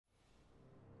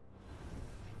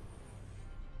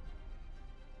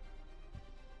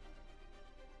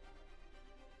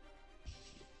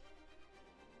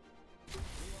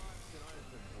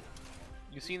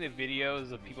You seen the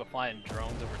videos of people flying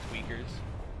drones over tweakers?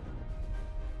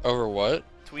 Over what?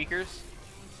 Tweakers?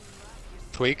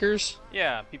 Tweakers?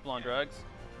 Yeah, people on drugs.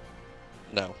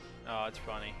 No. Oh, it's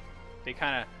funny.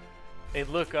 They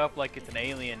look up like it's an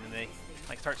alien and they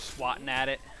like start swatting at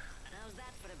it.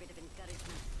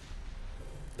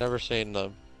 Never seen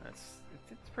them. It's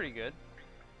pretty good.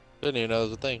 Didn't even know it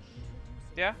was a thing.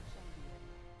 Yeah.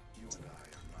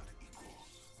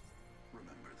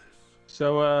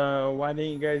 So, why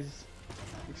didn't you guys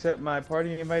accept my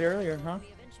party invite earlier, huh?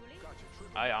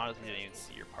 I honestly didn't even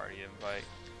see your party invite.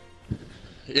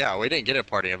 Yeah, we didn't get a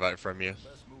party invite from you.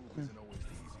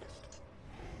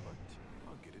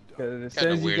 Because it Kinda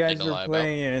says you weird guys thing to were lie about.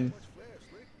 playing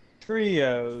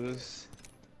trios.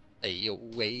 Hey yo,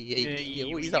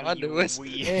 he's Yo, on to us.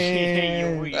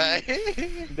 And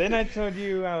then I told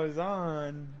you I was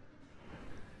on.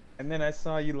 And then I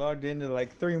saw you logged into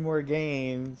like 3 more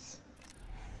games.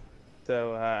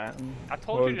 So, I what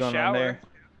told was you to going on shower. there?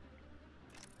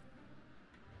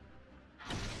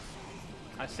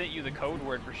 I sent you the code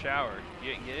word for shower.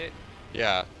 You didn't get it?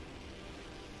 Yeah.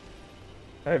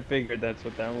 I figured that's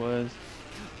what that was.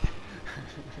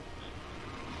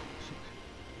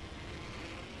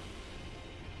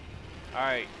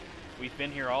 Alright, we've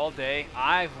been here all day.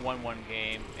 I've won 1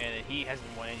 game, and he hasn't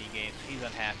won any games. So he's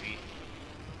unhappy.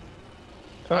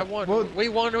 I won. Well, We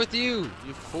won with you,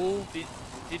 you fool.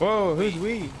 whoa, who's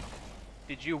we?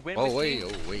 Did you win Oh with wait, me?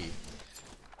 oh wait.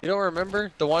 You don't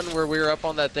remember the one where we were up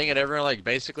on that thing and everyone like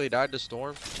basically died to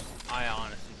storm? I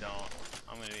honestly don't.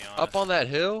 I'm gonna be honest. Up on that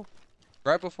hill,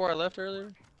 right before I left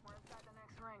earlier.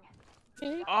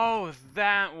 Oh,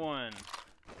 that one.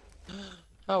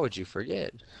 How would you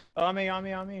forget? On me, on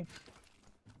me, on me.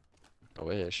 I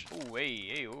wish. Oh wait,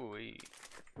 hey, oh wait.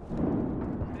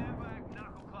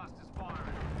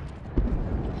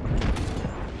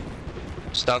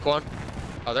 Stuck one?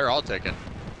 Oh, they're all taken.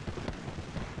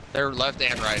 They're left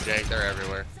and right, Jake. They're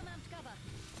everywhere.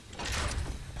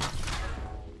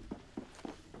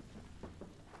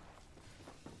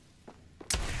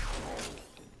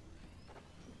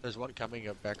 There's one coming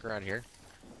up back around here.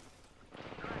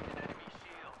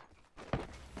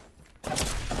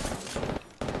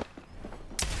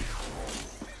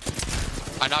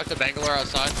 I knocked the Bangalore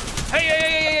outside. Hey, hey,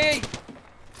 hey, hey, hey!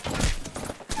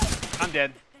 I'm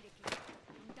dead.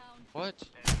 What?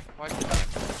 Why'd you die?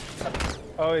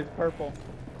 Oh, it's purple.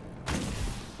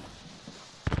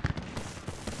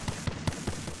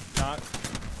 Not.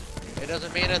 It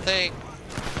doesn't mean a thing.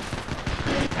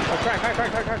 Oh, crack.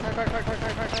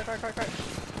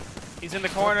 He's in the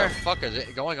What corner. the fuck is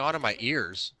it going on in my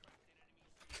ears?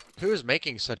 Who is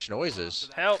making such noises?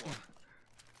 Help!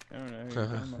 I don't know. Who you're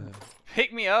talking about.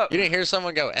 Pick me up. You didn't hear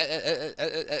someone go.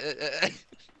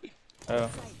 Oh.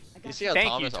 You see how Thank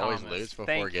you, Thomas always Thomas. loots before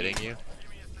Thank getting you?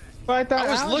 Well, I thought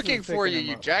I was Alex looking for you, picking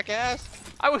you him up. jackass.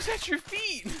 I was at your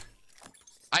feet.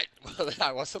 I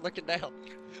wasn't looking down.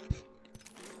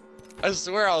 I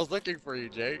swear I was looking for you,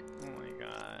 Jake. Oh my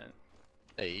god.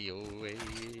 Hey yo, hey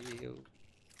yo.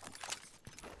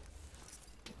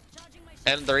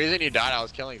 And the reason you died, I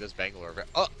was killing this Bangalore.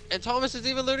 Oh, and Thomas is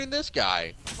even looting this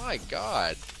guy. My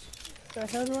god. What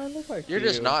the hell do I look like? You're to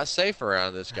just you? not safe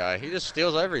around this guy. He just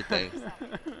steals everything.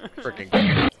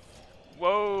 Freaking.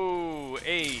 Whoa,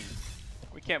 hey.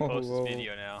 We can't post Whoa. this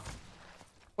video now.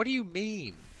 What do you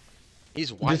mean?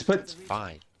 He's white. Just put- It's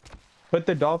fine. Put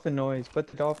the dolphin noise. Put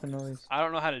the dolphin noise. I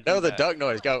don't know how to do No, the that. duck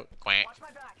noise. Go. Quack.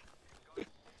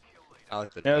 I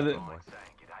like the No, duck one more.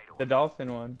 The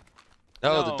dolphin one.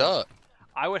 No, the No. duck.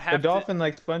 I would The have dolphin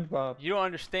like SpongeBob. You don't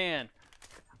understand.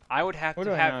 I would have What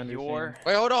to do I have not your. understand?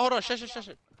 Wait, hold on. Shush.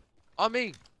 On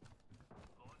me.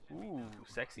 Ooh,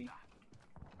 sexy.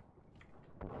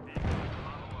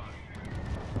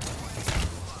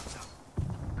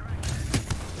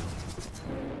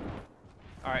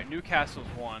 All right, Newcastle's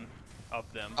one of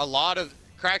them. A lot of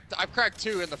cracked. I've cracked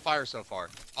 2 in the fire so far.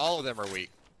 All of them are weak.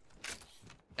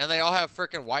 And they all have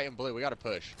freaking white and blue. We gotta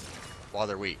push while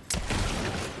they're weak.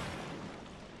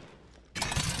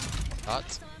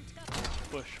 Thoughts?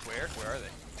 Push where? Where are they?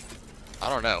 I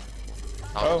don't know.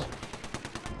 Oh.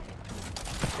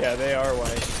 Yeah, they are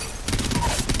white.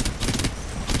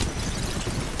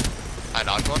 I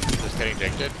knocked one. Just getting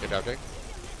dicted. Good job, Dick.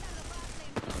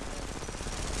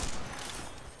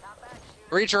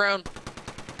 Reach around.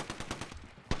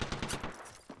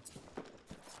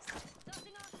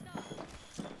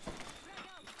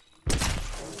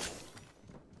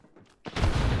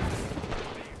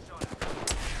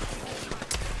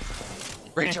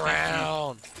 Reach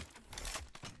around.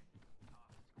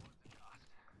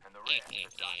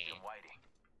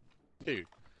 Dude,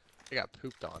 I got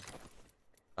pooped on.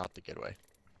 Not the good way.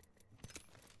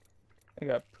 I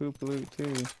got poop loot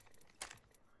too.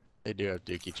 They do have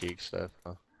dookie cheek stuff,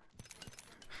 huh?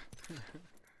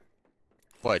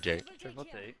 What, Jake? Triple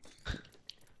take.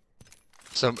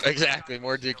 Some exactly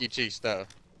more dookie cheek stuff.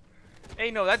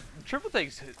 Hey, no, that triple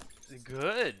take's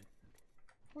good.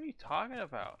 What are you talking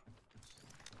about?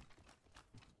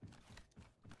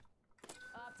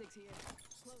 Optics here.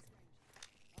 Close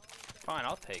range. Fine,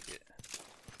 I'll take it.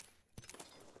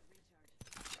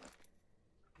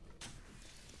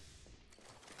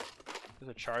 There's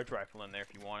a charge rifle in there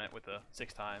if you want it with a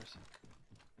 6 times.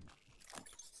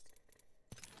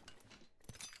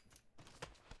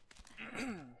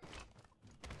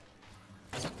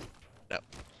 No.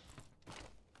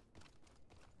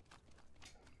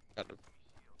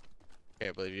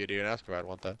 Can't believe you didn't ask if I'd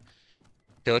want that.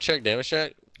 Kill check, damage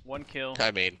check? 1 kill, I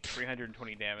mean,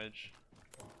 320 damage.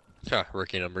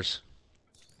 rookie numbers.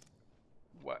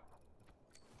 What?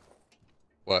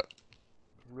 What?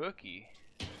 Rookie?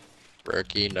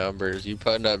 Rookie numbers. You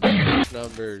putting up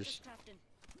numbers.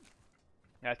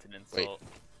 That's an insult.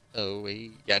 Oh,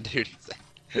 wait. Yeah, dude.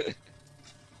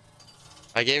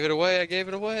 I gave it away. I gave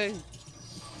it away.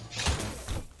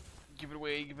 Give it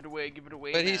away, give it away, give it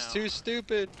away But now. he's too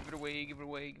stupid. Give it away, give it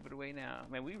away, give it away now.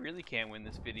 Man, we really can't win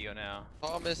this video now.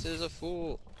 Thomas is a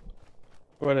fool.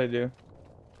 What'd I do?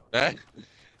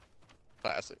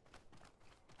 Classic.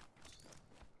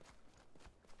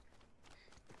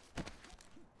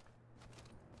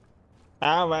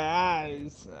 Ow, my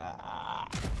eyes. Ah.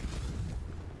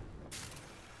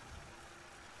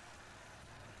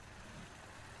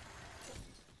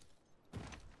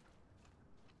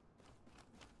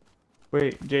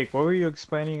 Wait, Jake, what were you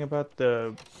explaining about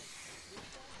the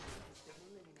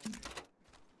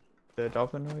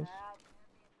dolphin noise?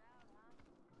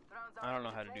 I don't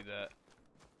know how to do that.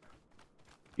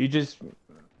 You just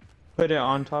put it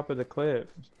on top of the cliff.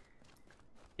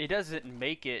 It doesn't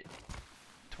make it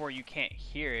to where you can't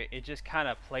hear it. It just kind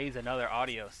of plays another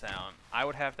audio sound. I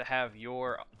would have to have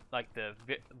your, like, the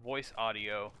voice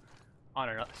audio on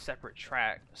a separate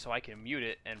track so I can mute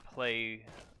it and play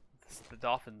the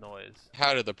dolphin noise.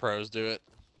 How did the pros do it?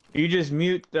 You just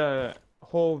mute the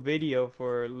whole video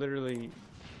for literally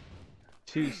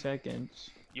 2 seconds.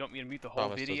 You want me to mute the whole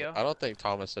Thomas video? I don't think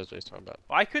Thomas knows what he's talking about.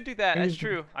 Well, I could do that. That's Here's-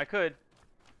 true. I could.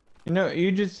 You know,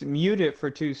 you just mute it for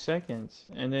 2 seconds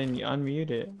and then you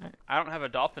unmute it. I don't have a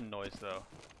dolphin noise though.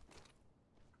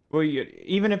 Well,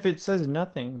 even if it says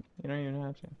nothing, you don't even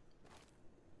have to.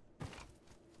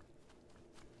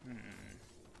 Hmm.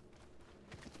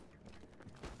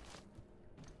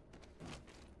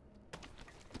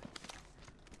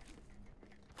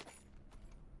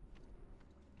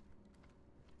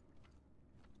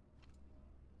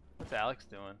 What's Alex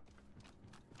doing?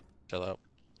 Chill out.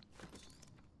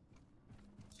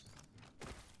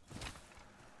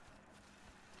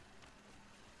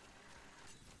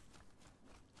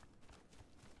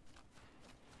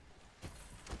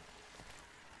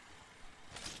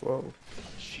 Whoa.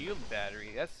 Shield battery.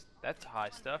 That's high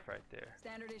stuff right there.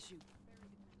 Standard issue.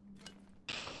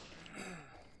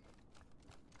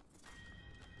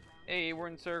 Hey, we're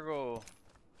in circle.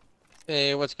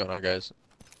 Hey, what's going on, guys?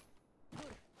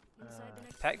 Inside the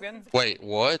next Pac-Man? Wait,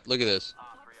 what? Look at this.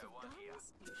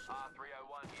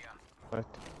 What?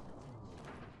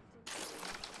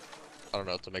 I don't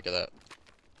know what to make of that.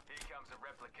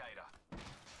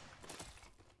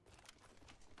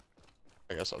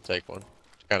 I guess I'll take one.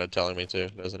 It's kind of telling me to,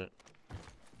 doesn't it?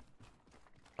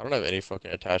 I don't have any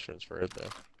fucking attachments for it though.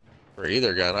 For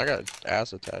either gun, I got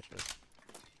ass attachments.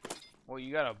 Well,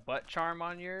 you got a butt charm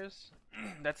on yours?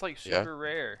 That's like Yeah. super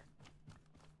rare.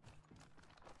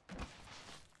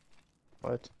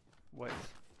 What? What?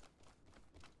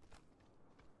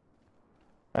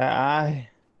 I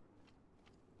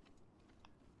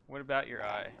What about your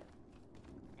eye?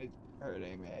 It's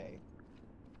hurting me.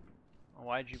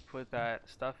 Why'd you put that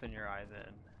stuff in your eye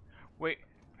then? Wait,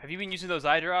 have you been using those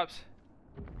eye drops?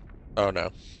 Oh no.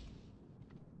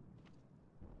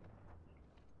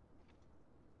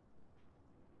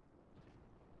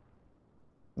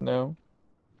 No.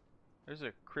 There's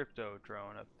a crypto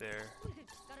drone up there.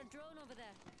 Got a drone over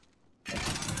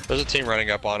there. There's a team running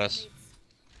up on us.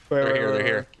 Wait, They're wait, here, wait, they're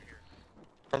here.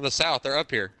 wait. From the south, they're up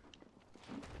here.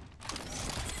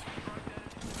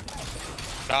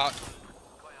 Not.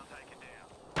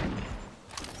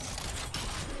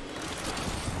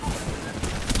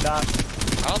 Not.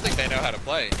 I don't think they know how to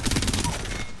play.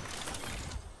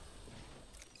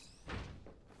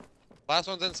 Last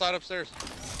one's inside upstairs.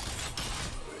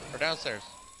 Or downstairs.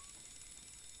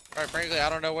 Alright, frankly, I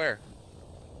don't know where.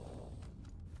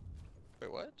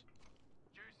 Wait, what?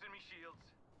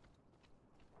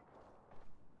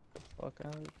 Fuck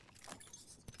out.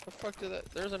 The fuck did that?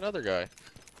 There's another guy.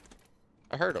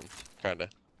 I heard him, kinda.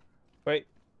 Wait.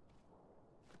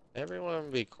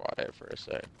 Everyone be quiet for a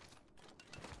sec.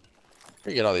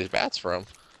 Where you get all these bats from?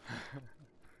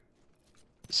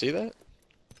 You see that?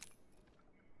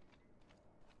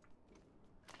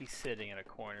 He's sitting in a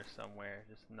corner somewhere,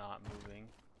 just not moving.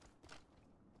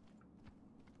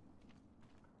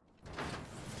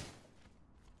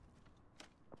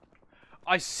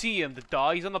 I see him, the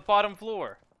dog. He's on the bottom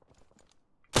floor.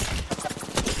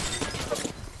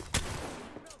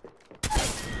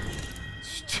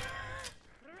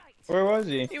 Where was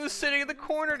he? He was sitting in the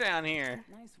corner down here.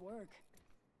 Nice work.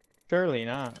 Surely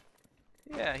not.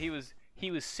 Yeah, he was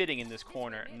sitting in this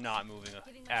corner, not moving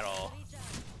at all.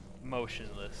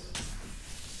 Motionless.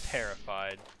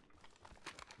 Terrified.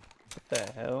 What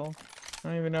the hell? I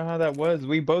don't even know how that was.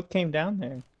 We both came down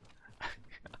there.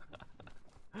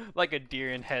 Like a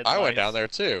deer in headlights. I went down there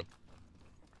too.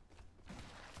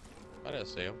 I didn't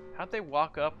see him. How'd they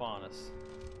walk up on us?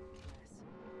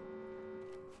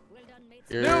 Well done, mates.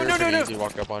 You're No, no, no, pretty no. easy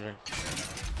walk up on her.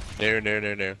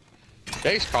 No.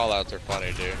 Jake's callouts are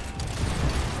funny, dude.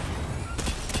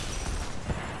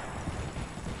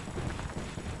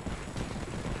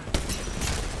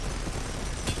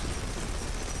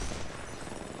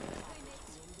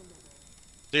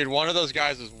 Dude, one of those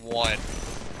guys is one.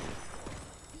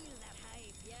 Feel that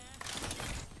hype, yeah?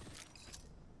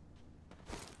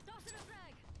 Tossing a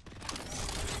frag.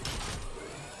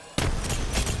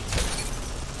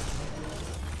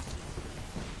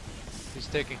 He's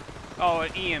sticking. Oh,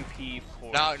 an EMP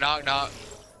for Knock.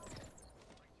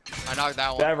 I knocked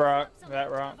that one. That rock.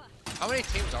 That rock. How many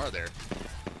teams are there?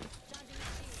 Charging the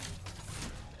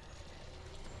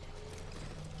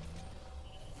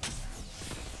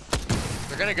shield.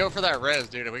 They're gonna go for that res,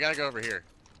 dude, and we gotta go over here.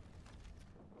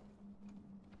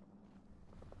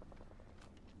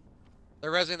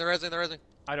 They're resing.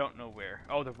 I don't know where.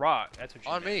 Oh, the rock. That's what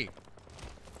you On meant. me.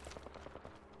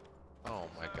 Oh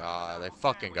my god, they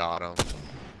fucking got him.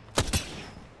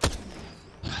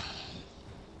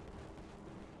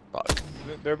 Fuck.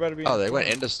 They're about to be. Oh, they went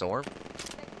into storm?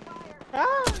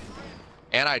 Ah!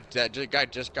 And that guy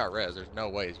just got res. There's no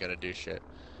way he's gonna do shit.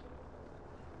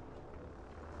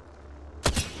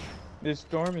 This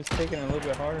storm is taking a little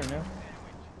bit harder now.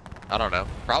 I don't know.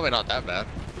 Probably not that bad.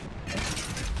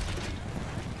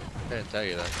 Can't tell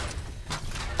you that.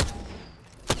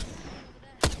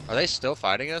 Are they still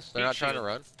fighting us? They're not trying to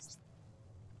run?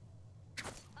 Oxstar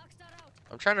out.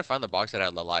 I'm trying to find the box that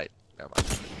had the light. Never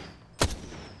mind.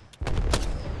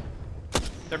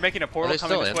 They're making a Are portal they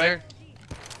coming still this in way. there?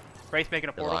 Wraith making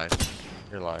a You're portal. lying.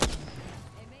 You're lying.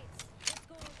 Hey, mates. Let's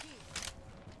go OT.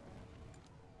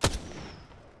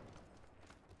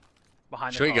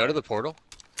 Behind the Should we car. go to the portal?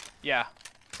 Yeah.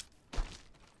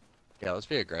 Yeah, let's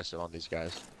be aggressive on these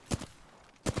guys.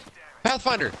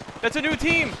 Pathfinder! That's a new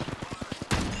team!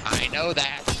 I know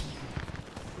that.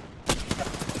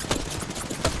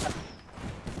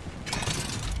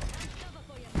 Cover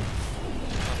for you.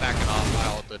 I'm backing off.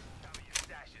 I ulted.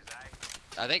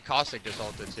 I think Caustic just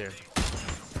ulted too.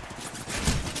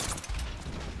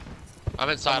 I'm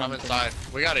inside.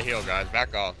 We gotta heal, guys.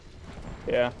 Back off.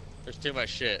 Yeah. There's too much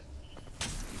shit.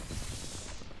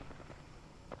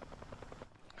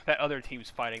 That other team's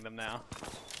fighting them now.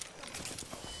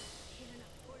 Healing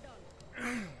up.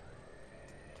 Hold on.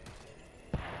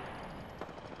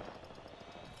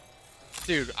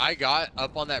 Dude, I got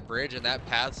up on that bridge and that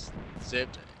path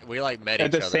zipped. We like met each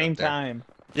At the other same up there. time.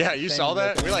 Yeah, you Same saw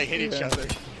that? exact We like hit thing. each Yeah. other.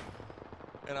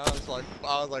 And I was like,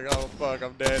 oh fuck,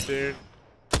 I'm dead, dude.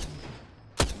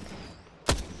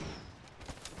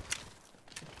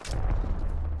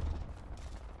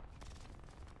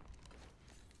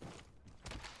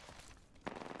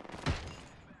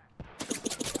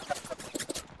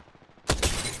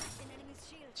 An enemy's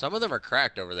shield. Some of them are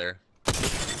cracked over there.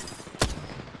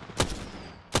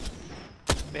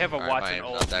 They have a Alright, my Watson aim's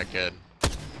ult. not that good.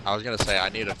 I was gonna say I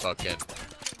need a fucking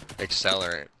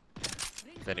accelerant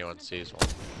if anyone sees one.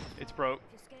 It's broke.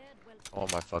 If you're scared, well, Oh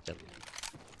my fucking.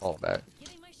 Oh back.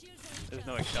 giving my shields a There's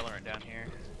no recharge. accelerant down here.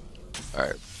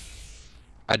 Alright.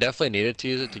 I definitely needed to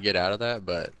use it to get out of that,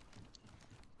 but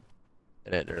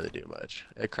it didn't really do much.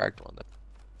 It cracked one though.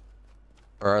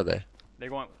 Where are they? They're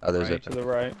going Oh, there's right. To the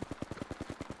right.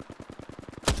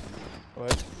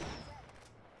 What?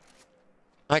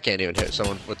 I can't even hit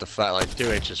someone with the flat line 2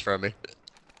 inches from me.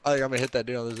 I think I'm gonna hit that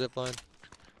dude on the zip line.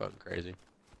 Fucking crazy.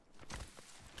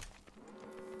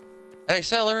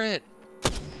 Accelerant! Oh,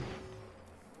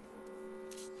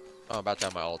 I'm about to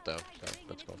have my ult though, so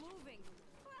that's cool. Moving.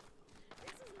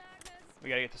 This is madness. We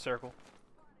gotta get to circle.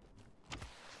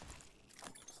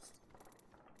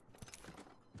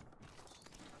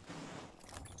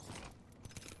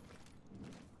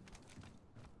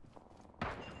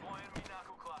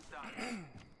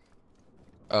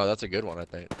 Oh, that's a good one, I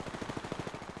think.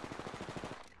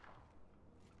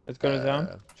 Let's go to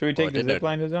zone. Should we well, take the zip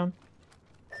line to zone?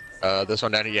 This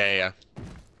one down here. Yeah.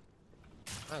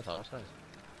 Oh, that's nice.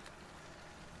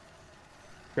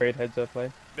 Great heads up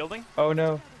play. Building? Oh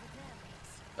no.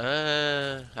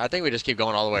 I think we just keep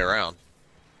going all the way around.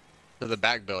 To the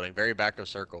back building, very back of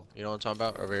circle. You know what I'm talking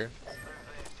about? Over here.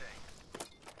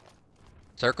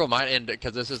 Circle might end it,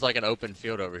 because this is like an open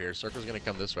field over here. Circle's gonna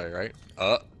come this way, right?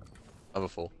 I'm a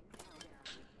fool.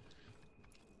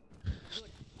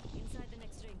 Inside the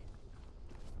next ring.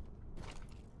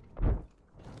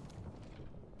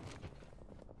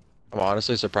 I'm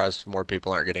honestly surprised more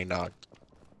people aren't getting knocked.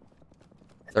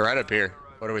 They're right up here.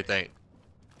 What do we think?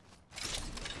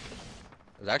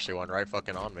 There's actually one right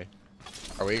fucking on me.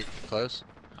 Are we close?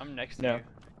 I'm next to No. you.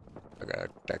 Okay,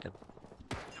 checking.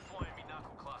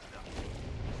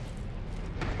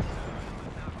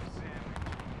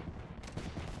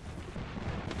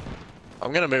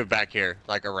 I'm gonna move back here,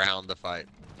 like around the fight.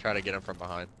 Try to get him from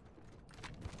behind.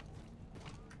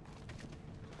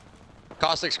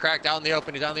 Caustic's cracked out in the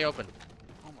open. He's out in the open.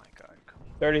 Oh my god.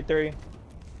 33.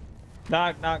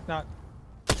 Knock, knock, knock.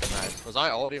 Nice. Was I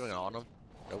ult even on him?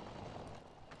 Nope.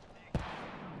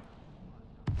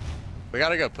 We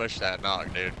gotta go push that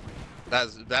knock, dude.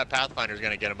 That Pathfinder's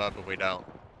gonna get him up if we don't.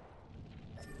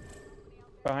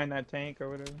 Behind that tank or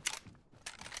whatever.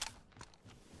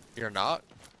 You're not?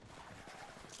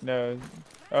 No.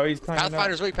 Oh, he's climbing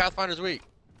Pathfinder's weak. Pathfinder's weak.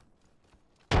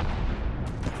 up.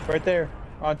 Right there.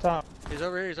 On top. He's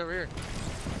over here. He's over here.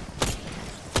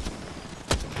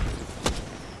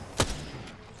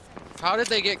 How did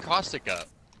they get Caustic up?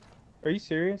 Are you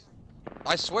serious?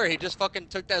 I swear he just fucking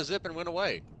took that zip and went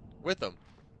away with him.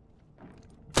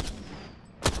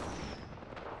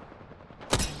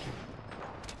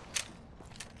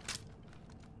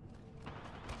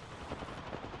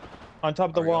 On top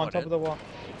of the Are we wall, on going top in? of the wall.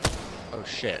 Oh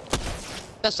shit.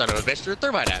 That son of a bitch threw a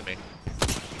thermite at me.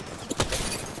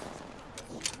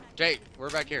 Jake, we're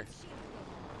back here.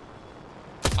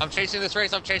 I'm chasing this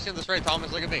race. I'm chasing this race.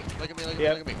 Thomas, look at me. Look at me. Look at me.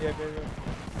 Yep, Look at me. yep, yep, yep.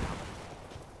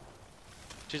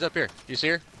 She's up here. You see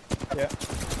her? Yeah.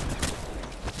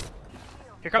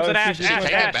 Here comes Oh, an Ash, she took Ash,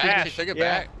 Take it Ash, back. Ash. She took it Yeah.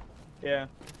 back. Yeah.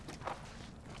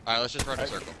 Alright, let's just run a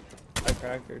circle. I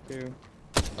cracked her too.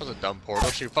 That was a dumb portal.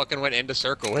 She fucking went into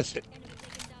circle with it. Enemy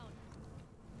taken down.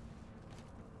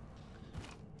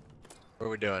 What are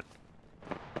we doing?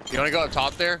 You want to go up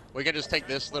top there? We can just take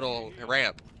this little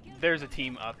ramp. There's a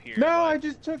team up here. No, like- I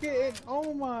just took it. And,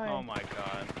 oh my. Oh my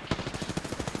god.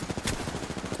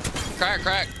 Crack,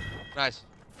 crack. Nice.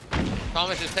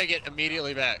 Thomas, just take it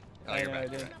immediately back. Oh, I you're know, back. I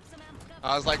did. Drop some ammo.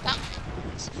 I was like,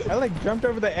 I like jumped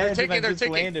over the they're edge and I ticking, they're just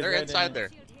ticking. landed They're right inside in it. there.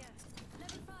 Shield here.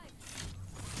 Level 5.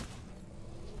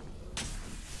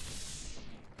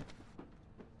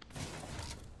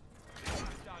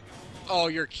 Oh,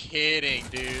 you're kidding,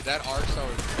 dude. That Arso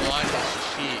is blind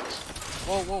as cheeks.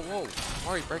 Whoa, whoa, whoa.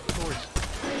 Mari, break the doors.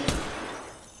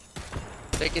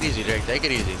 Take it easy, Jake. Take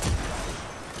it easy.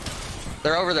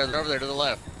 They're over there. They're over there to the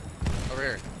left. Over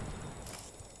here.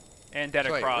 And dead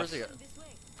Wait, across. where's he at? This way.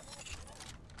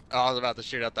 Oh, I was about to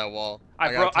shoot out that wall.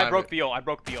 I broke the ult. I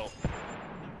broke the ult.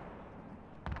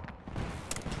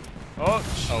 Oh,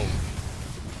 Oh,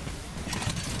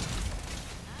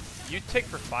 you tick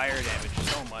for fire damage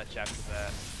so much after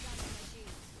that.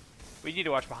 We need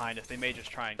to watch behind us. They may just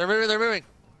try and. they're moving. They're moving.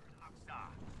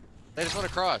 They just want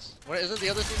to cross. What, isn't the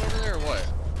other team over there or what?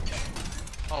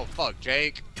 Oh fuck,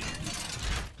 Jake.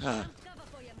 Cover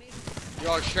for you, mate. You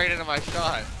walked straight into my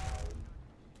shot.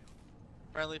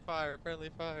 Friendly fire. Friendly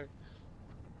fire.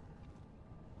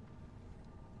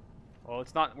 Well,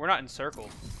 it's not. We're not in circle.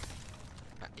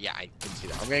 Yeah, I can see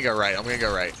that. I'm gonna go right. I'm gonna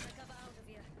go right. Cover out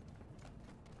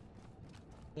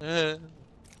of here.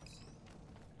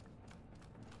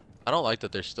 I don't like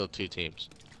that there's still two teams.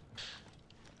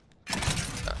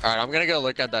 Alright, I'm gonna go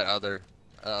look at that other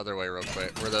way real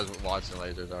quick, where those Watson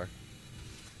lasers are.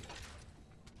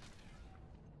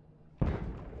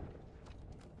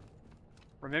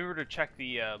 Remember to check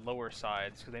the lower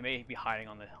sides because they may be hiding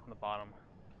on the bottom.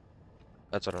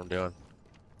 That's what I'm doing.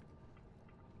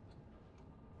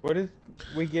 What if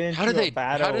we get into How did a they?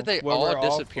 battle How did they where all we're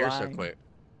disappear so flying? quick?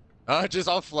 Just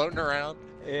all floating around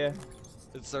Yeah.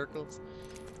 in circles.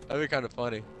 That'd be kind of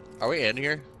funny. Are we in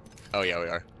here? Oh yeah, we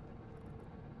are.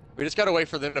 We just gotta wait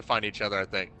for them to find each other, I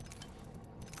think.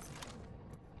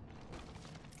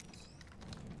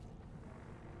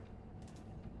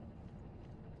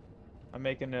 I'm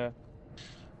making a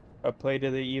play to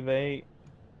the EVA 8.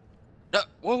 No,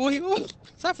 whoa,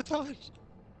 sabotage,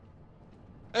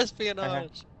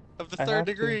 espionage of the I third have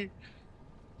to. degree.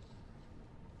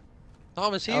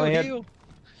 Thomas, I heal, only had- heal.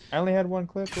 I only had one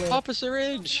clip left. Pop a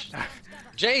syringe.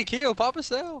 Jake, heal, pop a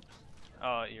cell.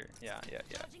 Oh, yeah.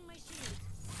 Charging my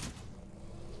shield.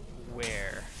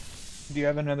 Where? Do you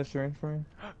have another syringe for me?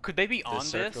 Could they be on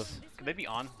circle. this? Could they be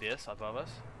on this above us?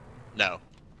 No.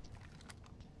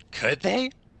 Could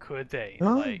they? Could they?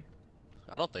 Huh? Like,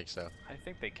 I don't think so. I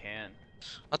think they can.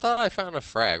 I thought I found a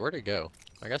frag. Where'd it go?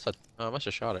 I guess I must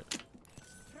have shot it.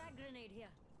 Frag grenade here.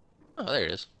 Oh, there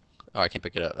it is. Oh, I can't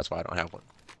pick it up. That's why I don't have one.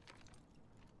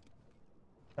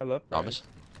 I love Thomas.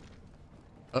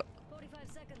 45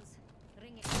 seconds.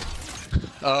 Ring it.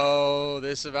 Oh,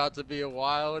 this is about to be a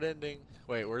wild ending.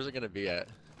 Wait, where's it gonna be at?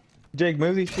 Jake,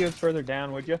 move these shields further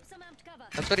down, would you? Some amped cover.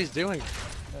 That's what he's doing.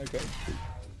 Okay.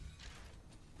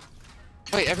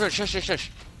 Wait, everyone, shush, shush,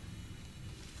 shush.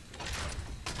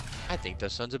 I think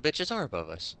those sons of bitches are above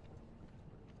us.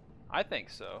 I think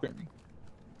so.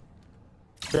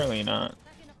 Surely not.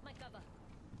 Backing up my cover.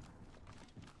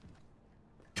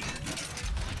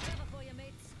 Cover for you,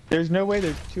 mates. There's no way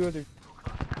there's two other.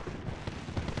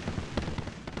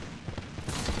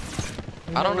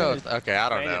 I don't No know way if, okay, I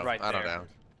don't Landed know. right I don't there. know.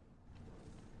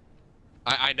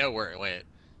 I know where it went.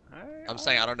 Alright, I'm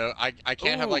saying I don't know. I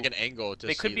can't have like Ooh. an angle to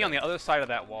They see could be on them. the other side of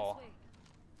that wall.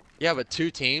 Yeah, but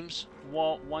two teams?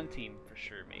 Well, one team for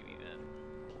sure, maybe then.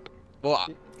 Well,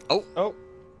 Oh,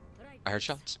 Right. I heard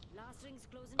shots. Last ring's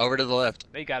closing. Over to the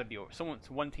left. They gotta be over.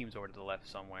 One team's over to the left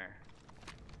somewhere.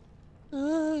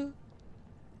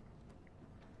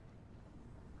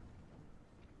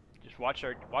 Just watch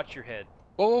your head.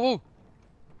 Whoa, whoa, whoa.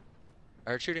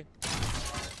 I heard shooting. Get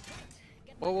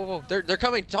my Whoa, whoa, whoa. They're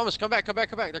coming. Thomas, come back, come back,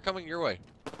 come back. They're coming your way.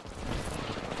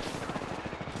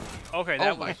 Okay, Oh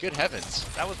that my was good heavens.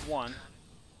 that was one.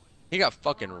 He got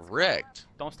fucking wrecked.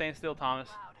 Don't stand still, Thomas.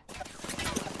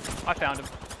 I found him.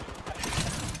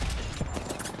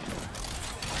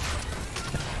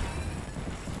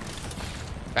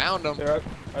 Found him. they're up.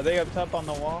 Are they up top on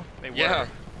the wall? They were. Yeah.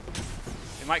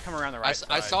 They might come around the right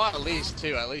I side. saw at least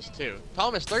two, at least two.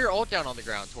 Thomas, throw your ult down on the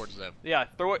ground towards them. Yeah,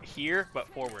 throw it here, but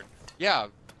forward. Yeah.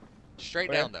 Straight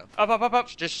Where? down though. Up, up, up, up.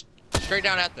 Just straight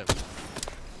down at them. Come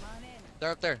on in.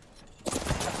 They're up there.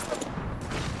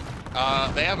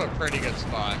 They have a pretty good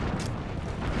spot.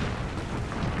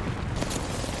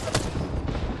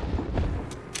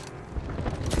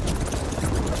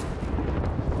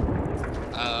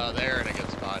 They're in a good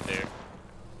spot, dude.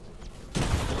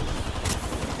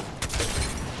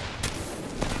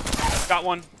 Got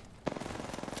one.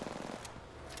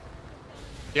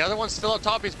 The other one's still up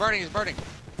top. He's burning. He's burning.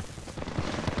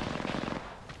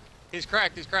 He's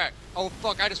cracked. He's cracked. Oh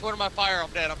fuck! I just went on my fire. I'm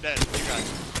dead. I'm dead. You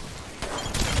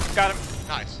guys. Got him.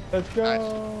 Nice. Let's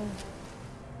go.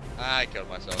 I killed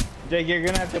myself. Jake, you're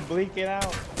gonna have to bleak it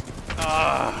out.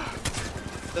 Ah.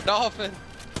 The dolphin.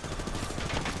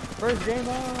 First game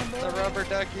on, bro. The rubber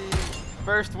ducky.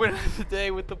 First win of the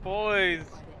day with the boys. Are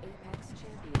the Apex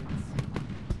champions.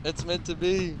 It's meant to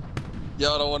be.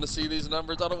 Y'all don't want to see these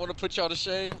numbers. I don't want to put y'all to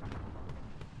shame.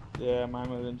 Yeah, mine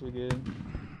wasn't too good.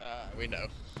 We know.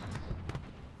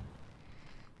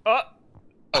 Oh,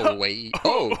 Oh wait.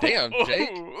 Oh damn, Jake.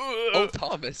 Oh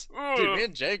Thomas. Dude, me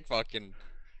and Jake fucking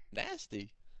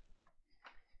nasty.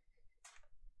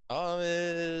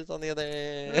 Thomas on the other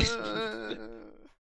end.